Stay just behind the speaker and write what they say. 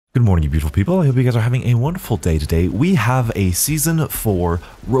Good morning, you beautiful people. I hope you guys are having a wonderful day today. We have a Season 4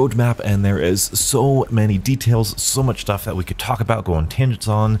 roadmap, and there is so many details, so much stuff that we could talk about, go on tangents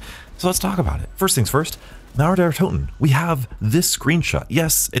on. So let's talk about it. First things first, Mauer Der Toten. We have this screenshot.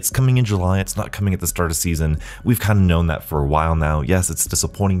 Yes, it's coming in July. It's not coming at the start of season. We've kind of known that for a while now. Yes, it's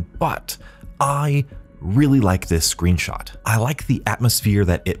disappointing, but I really like this screenshot. I like the atmosphere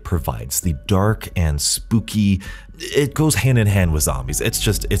that it provides, the dark and spooky. It goes hand in hand with zombies.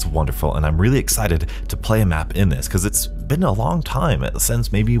 It's wonderful, and I'm really excited to play a map in this because it's been a long time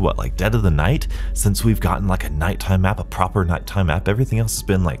since maybe like Dead of the Night, since we've gotten like a nighttime map, a proper nighttime map. Everything else has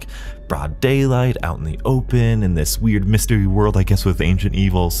been like broad daylight, out in the open, in this weird mystery world, I guess, with Ancient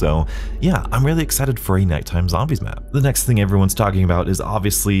Evil. So yeah, I'm really excited for a nighttime zombies map. The next thing everyone's talking about is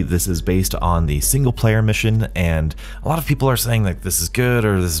obviously this is based on the single player mission, and a lot of people are saying like this is good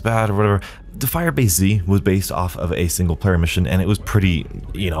or this is bad or whatever. The Firebase Z was based off of a single player mission, and it was pretty,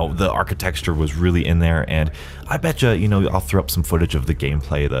 the architecture was really in there, and I bet you, I'll throw up some footage of the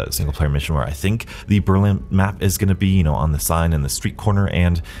gameplay, the single player mission, where I think the Berlin map is going to be, on the sign in the street corner,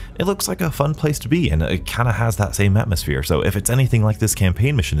 and it looks like a fun place to be, and it kind of has that same atmosphere. So if it's anything like this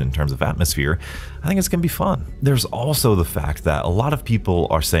campaign mission in terms of atmosphere, I think it's going to be fun. There's also the fact that a lot of people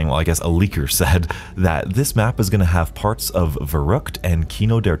are saying, well, I guess a leaker said that this map is going to have parts of Verrückt and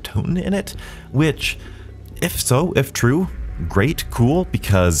Chronicles Der Toten in it, which, if true, great, cool,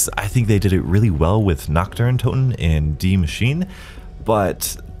 because I think they did it really well with Nocturne Toten in Die Machine,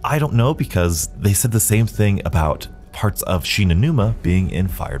 but I don't know because they said the same thing about parts of Shinanuma being in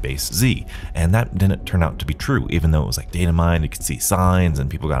Firebase Z, and that didn't turn out to be true, even though it was like data mined, you could see signs and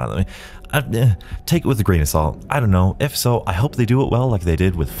people got out of the way. Take it with a grain of salt. I don't know. If so, I hope they do it well like they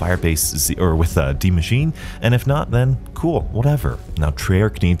did with Firebase Z or with Die Machine, and if not, then cool, whatever. Now,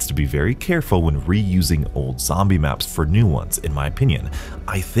 Treyarch needs to be very careful when reusing old zombie maps for new ones, in my opinion.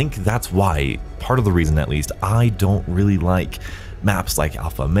 I think that's why, part of the reason at least, I don't really like maps like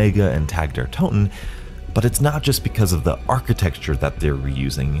Alpha Omega and Tag Der Toten. But it's not just because of the architecture that they're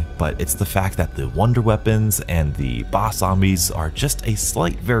reusing, but it's the fact that the wonder weapons and the boss zombies are just a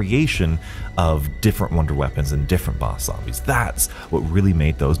slight variation of different wonder weapons and different boss zombies. That's what really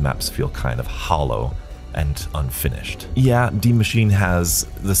made those maps feel kind of hollow and unfinished. Yeah, Die Machine has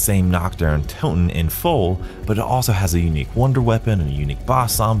the same Nocturne Toten in full, but it also has a unique wonder weapon and a unique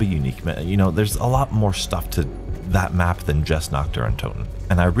boss zombie, there's a lot more stuff to that map than just Nocturne Toten.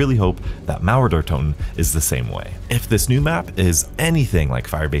 And I really hope that Mauer Der Toten is the same way. If this new map is anything like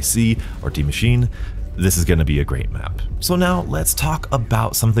Firebase Z or Die Machine, this is going to be a great map. So now let's talk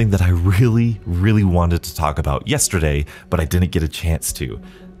about something that I really wanted to talk about yesterday, but I didn't get a chance to.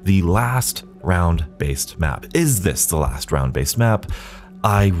 The last round-based map. Is this the last round-based map?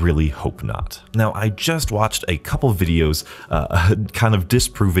 I really hope not. Now, I just watched a couple videos kind of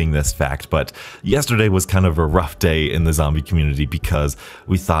disproving this fact, but yesterday was kind of a rough day in the zombie community because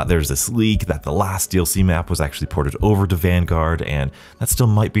we thought there's this leak that the last DLC map was actually ported over to Vanguard, and that still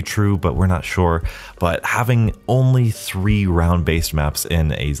might be true, but we're not sure. But having only 3 round-based maps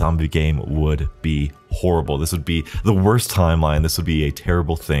in a zombie game would be horrible. This would be the worst timeline. This would be a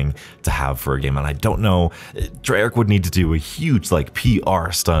terrible thing to have for a game, and I don't know, Treyarch would need to do a huge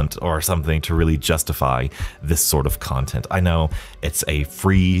PR stunt or something to really justify this sort of content. I know it's a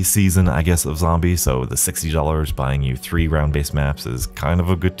free season, I guess, of zombies, so the $60 buying you 3 round-based maps is kind of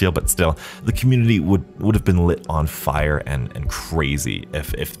a good deal, but still, the community would have been lit on fire and crazy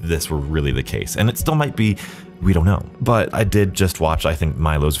if this were really the case, and it still might be. We don't know. But I did just watch, I think,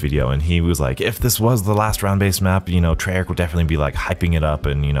 Milo's video, and he was like, if this was the last round-based map, Treyarch would definitely be like hyping it up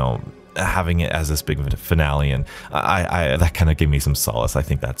and, having it as this big finale, and I that kind of gave me some solace. I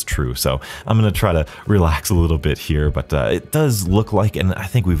think that's true. So I'm going to try to relax a little bit here, but it does look like, and I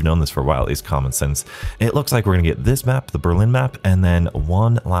think we've known this for a while, at least common sense, it looks like we're going to get this map, the Berlin map, and then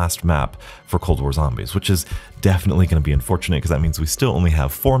one last map for Cold War Zombies, which is definitely going to be unfortunate because that means we still only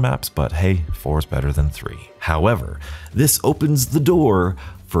have 4 maps, but hey, 4 is better than 3. However, this opens the door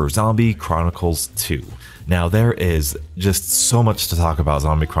for Zombie Chronicles 2. Now, there is just so much to talk about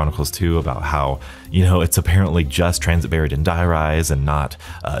Zombie Chronicles 2, about how, it's apparently just Transit Buried and Die Rise and not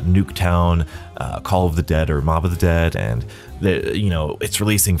Nuketown, Call of the Dead or Mob of the Dead, and it's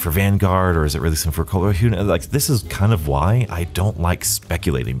releasing for Vanguard, or is it releasing for Cold War? Like, this is kind of why I don't like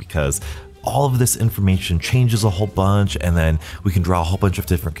speculating, because all of this information changes a whole bunch, and then we can draw a whole bunch of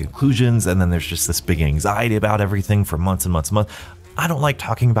different conclusions, and then there's just this big anxiety about everything for months and months and months. I don't like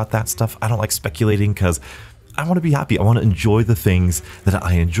talking about that stuff. I don't like speculating because I want to be happy. I want to enjoy the things that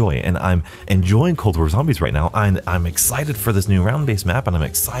I enjoy, and I'm enjoying Cold War Zombies right now. I'm excited for this new round-based map, and I'm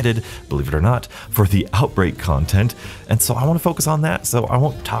excited, believe it or not, for the Outbreak content, and so I want to focus on that. So I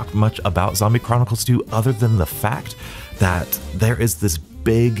won't talk much about Zombie Chronicles 2 other than the fact that there is this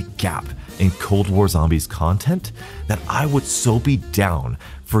big gap in Cold War Zombies content that I would so be down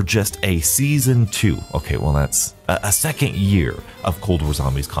for just a season 2. Okay, well, that's a second year of Cold War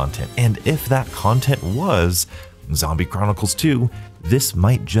Zombies content. And if that content was Zombie Chronicles 2, this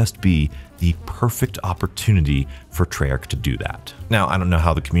might just be the perfect opportunity for Treyarch to do that. Now, I don't know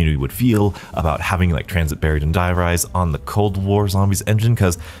how the community would feel about having like Transit Buried and Die Rise on the Cold War Zombies engine,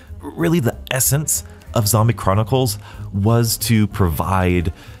 because really the essence of Zombie Chronicles was to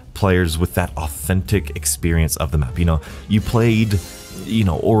provide players with that authentic experience of the map. You know, you played, you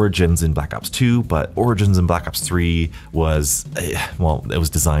know, Origins in Black Ops 2, but Origins in Black Ops 3 was, well, it was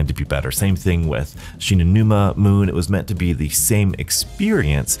designed to be better. Same thing with Shinonuma Moon. It was meant to be the same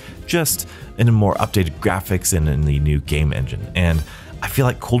experience, just in a more updated graphics and in the new game engine. And I feel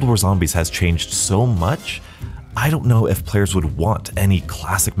like Cold War Zombies has changed so much. I don't know if players would want any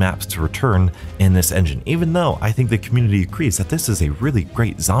classic maps to return in this engine, even though I think the community agrees that this is a really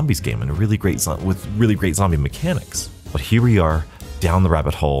great zombies game and a really great with really great zombie mechanics. But here we are, down the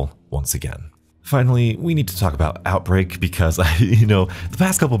rabbit hole once again. Finally, we need to talk about Outbreak because, you know, the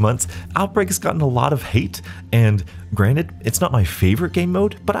past couple months, Outbreak has gotten a lot of hate, and granted, it's not my favorite game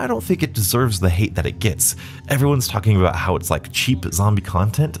mode, but I don't think it deserves the hate that it gets. Everyone's talking about how it's like cheap zombie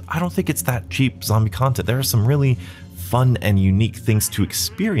content. I don't think it's that cheap zombie content. There are some really fun and unique things to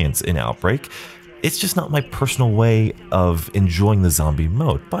experience in Outbreak. It's just not my personal way of enjoying the zombie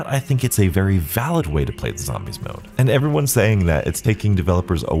mode, but I think it's a very valid way to play the zombies mode. And everyone's saying that it's taking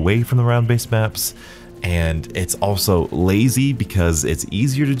developers away from the round-based maps, and it's also lazy because it's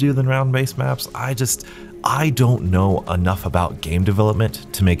easier to do than round-based maps. I don't know enough about game development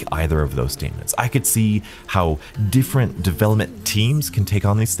to make either of those statements. I could see how different development teams can take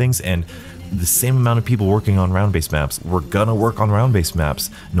on these things, and the same amount of people working on round-based maps were gonna work on round-based maps.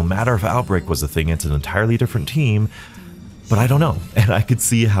 No matter if Outbreak was a thing, it's an entirely different team, but I don't know. And I could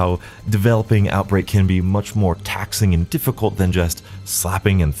see how developing Outbreak can be much more taxing and difficult than just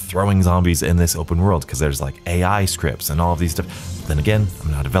slapping and throwing zombies in this open world, because there's like AI scripts and all of these stuff. But then again,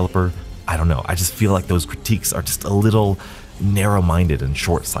 I'm not a developer. I don't know. I just feel like those critiques are just a little narrow-minded and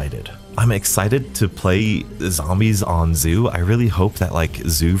short-sighted. I'm excited to play zombies on Zoo. I really hope that like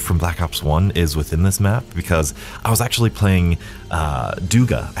Zoo from Black Ops 1 is within this map, because I was actually playing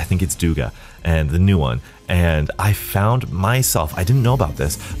Duga, I think it's Duga, and the new one, and I found myself, I didn't know about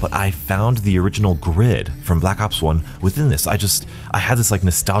this, but I found the original grid from Black Ops 1 within this. I had this like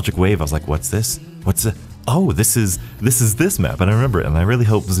nostalgic wave. I was like, what's this? What's it? Oh, this is this map, and I remember it, and I really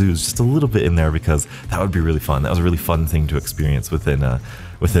hope Zoo's just a little bit in there, because that would be really fun. That was a really fun thing to experience within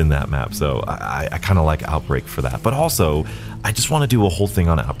that map. So I kind of like Outbreak for that. But also, I just want to do a whole thing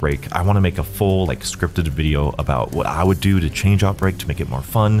on Outbreak. I want to make a full like scripted video about what I would do to change Outbreak to make it more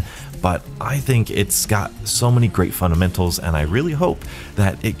fun. But I think it's got so many great fundamentals, and I really hope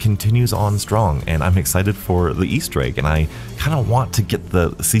that it continues on strong. And I'm excited for the Easter egg, and I kind of want to get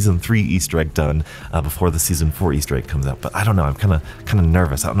the Season 3 Easter egg done before the Season 4 Easter egg comes out. But I don't know, I'm kind of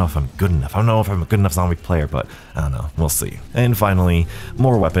nervous. I don't know if I'm good enough. I don't know if I'm a good enough zombie player, but I don't know. We'll see. And finally,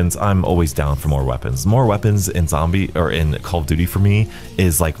 more weapons. I'm always down for more weapons. More weapons in Zombie, or in Call of Duty for me,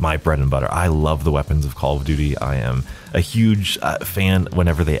 is like my bread and butter. I love the weapons of Call of Duty. I am a huge fan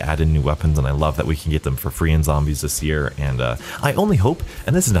whenever they add in new weapons, and I love that we can get them for free in Zombies this year. And I only hope,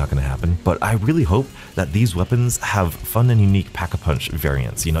 and this is not going to happen, but I really hope that these weapons have fun and unique pack-a-punch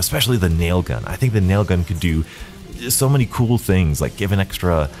variants, you know, especially the nail gun. I think the nail gun could do so many cool things, like give an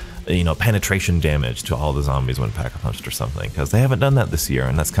extra, you know, penetration damage to all the zombies when pack-a-punched or something, because they haven't done that this year,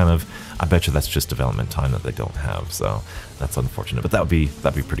 and that's kind of, I bet you that's just development time that they don't have, so that's unfortunate. But that'd be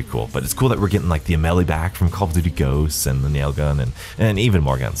pretty cool. But it's cool that we're getting like the melee back from Call of Duty Ghosts and the nail gun and even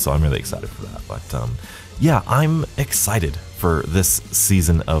more guns, so I'm really excited for that. But yeah, I'm excited for this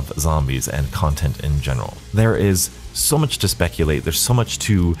season of Zombies and content in general. There is so much to speculate, there's so much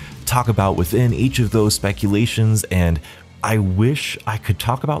to talk about within each of those speculations, and I wish I could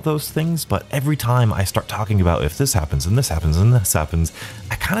talk about those things, but every time I start talking about if this happens and this happens and this happens,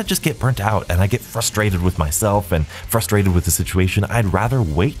 I kind of just get burnt out, and I get frustrated with myself and frustrated with the situation. I'd rather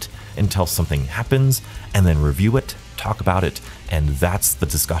wait until something happens and then review it, talk about it, and that's the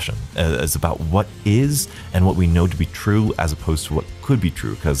discussion. It's about what is and what we know to be true as opposed to what could be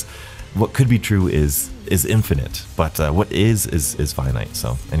true, because what could be true is infinite, but what is finite.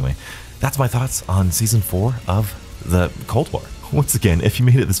 So anyway, that's my thoughts on Season 4 of the Cold War. once again, if you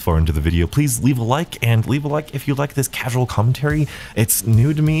made it this far into the video, please leave a like, and leave a like if you like this casual commentary. It's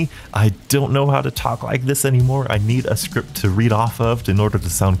new to me. I don't know how to talk like this anymore. I need a script to read off of in order to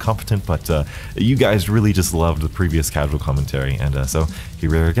sound competent, but you guys really just loved the previous casual commentary, and so here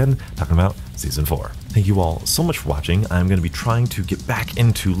we are again talking about Season 4. Thank you all so much for watching. I'm going to be trying to get back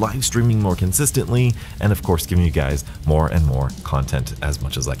into live streaming more consistently, and of course giving you guys more and more content as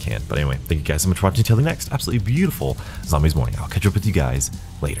much as I can. But anyway, thank you guys so much for watching. Until the next absolutely beautiful Zombies morning, I'll catch up with you guys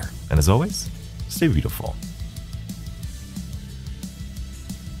later. And as always, stay beautiful.